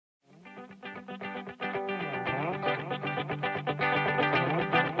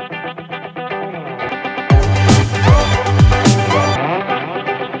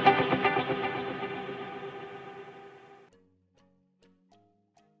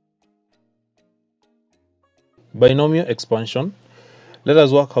Binomial expansion. Let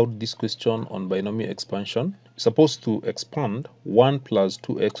us work out this question on binomial expansion. It's supposed to expand 1 plus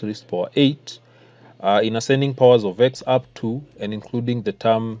 2x raised to the power 8 in ascending powers of x up to and including the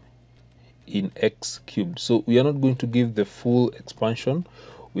term in x cubed. So we are not going to give the full expansion.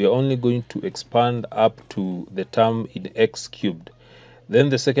 We are only going to expand up to the term in x cubed. Then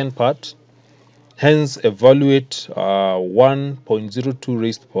the second part, hence evaluate 1.02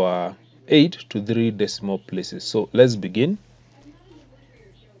 raised to the power 8 to 3 decimal places. So let's begin.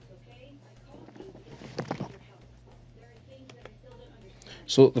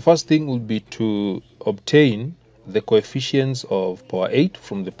 So the first thing will be to obtain the coefficients of power 8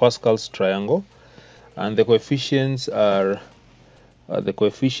 from the Pascal's triangle, and the coefficients are the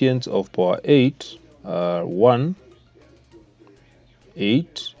coefficients of power 8 are 1,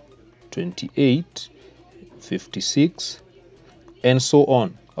 8, 28, 56, and so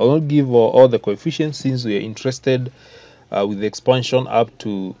on. I will not give all the coefficients since we are interested with the expansion up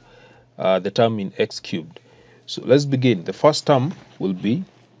to the term in x cubed. So let's begin. The first term will be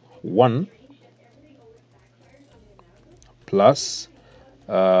 1 plus,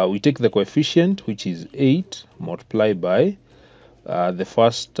 we take the coefficient, which is 8, multiplied by the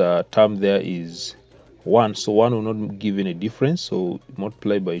first term there is 1, so 1 will not give any difference, so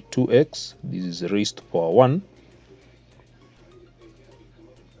multiply by 2x, this is raised to power 1.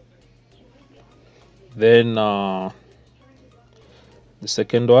 Then the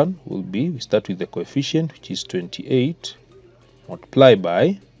second one will be, we start with the coefficient, which is 28, multiply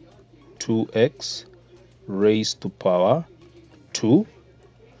by 2x raised to power 2,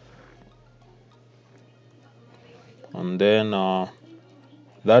 and then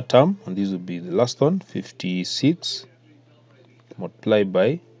that term, and this will be the last one, 56 multiplied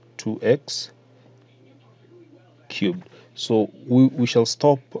by 2x cubed. So we shall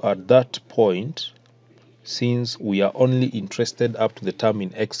stop at that point since we are only interested up to the term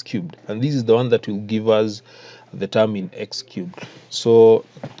in x cubed, and this is the one that will give us the term in x cubed. So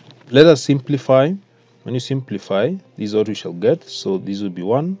let us simplify. When you simplify, this is what we shall get. So this will be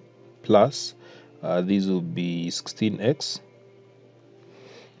 1 plus this will be 16x,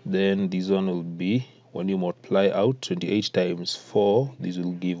 then this one will be, when you multiply out 28 times 4, this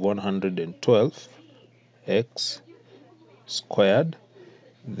will give 112x squared.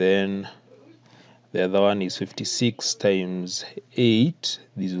 Then the other one is 56 times 8,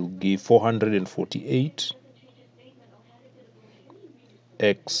 this will give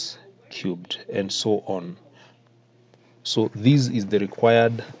 448x cubed, and so on. So this is the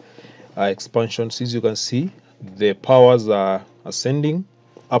required expansion. Since you can see the powers are ascending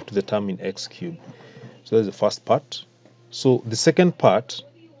up to the term in x cubed. So that's the first part. So the second part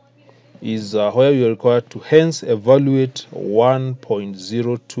is where you are required to hence evaluate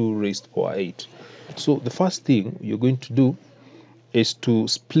 1.02 raised to the power 8. So the first thing you're going to do is to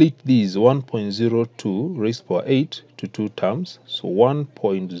split these 1.02 raised to the power 8 to two terms. So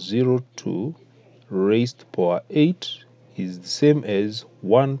 1.02 raised to the power 8 is the same as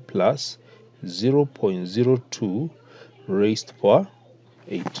 1 plus 0.02 raised to the power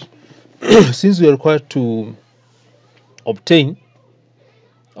 8. Since we are required to obtain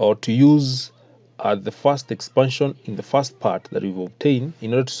or to use the first expansion in the first part that we've obtained,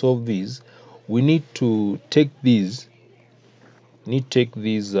 in order to solve these, we need to take these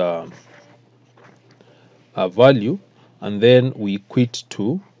value, and then we equate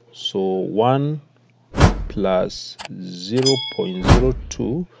to, so 1 plus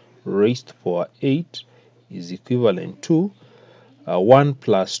 0.02 raised to the power 8 is equivalent to 1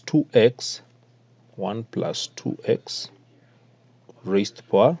 plus 2x raised to the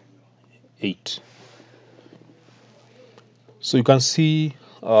power 8. So you can see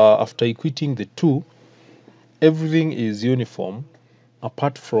after equating the two, everything is uniform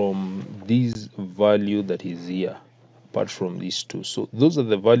apart from this value that is here, apart from these two. So those are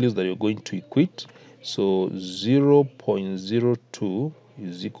the values that you're going to equate. So 0.02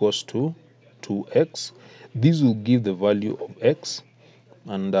 is equals to 2x. This will give the value of x,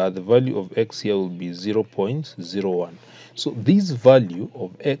 and the value of x here will be 0.01. So this value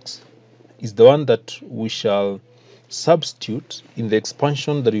of x is the one that we shall substitute in the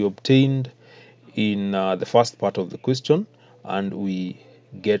expansion that we obtained in the first part of the question, and we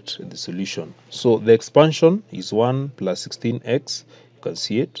get the solution. So the expansion is 1 plus 16x, you can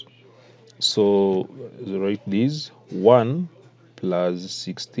see it. So write this 1 plus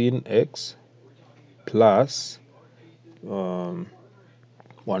 16x plus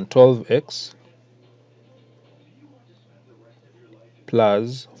 112x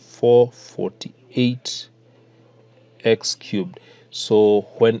plus 448x cubed. So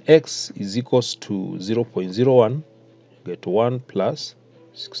when x is equals to 0.01, get 1 plus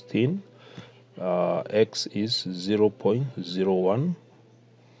 16. X is 0.01,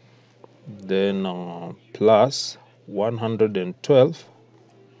 then plus 112.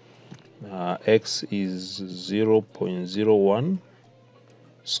 X is 0.01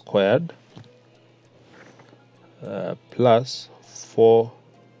 squared, plus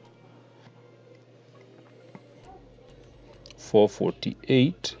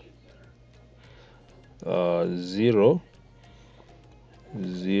 448,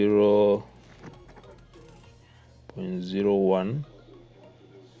 0.01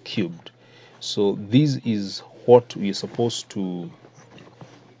 cubed. So this is what we're supposed to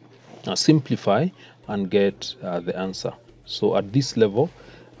simplify and get the answer. So at this level,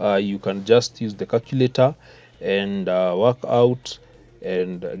 you can just use the calculator and work out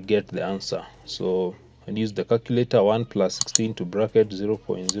and get the answer. So and use the calculator, 1 plus 16 to bracket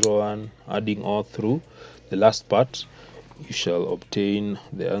 0.01, adding all through the last part, you shall obtain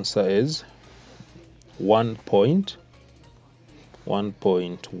the answer as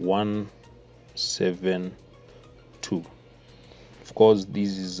 1.172. Of course,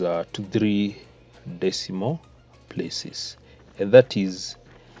 this is to 3 decimal places, and that is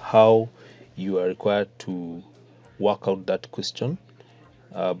how you are required to work out that question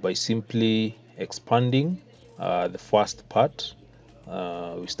by simply expanding the first part.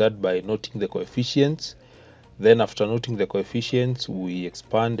 We start by noting the coefficients. Then after noting the coefficients, we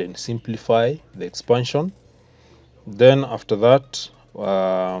expand and simplify the expansion. Then after that,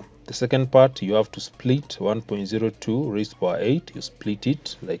 the second part, you have to split 1.02 raised to power 8. You split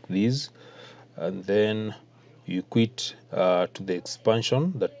it like this, and then you equate to the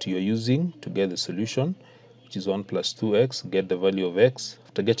expansion that you're using to get the solution, which is 1 plus 2x. Get the value of x.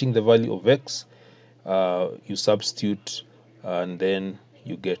 After getting the value of x, you substitute, and then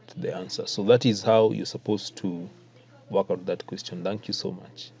you get the answer. So that is how you're supposed to work out that question. Thank you so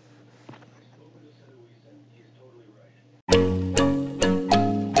much.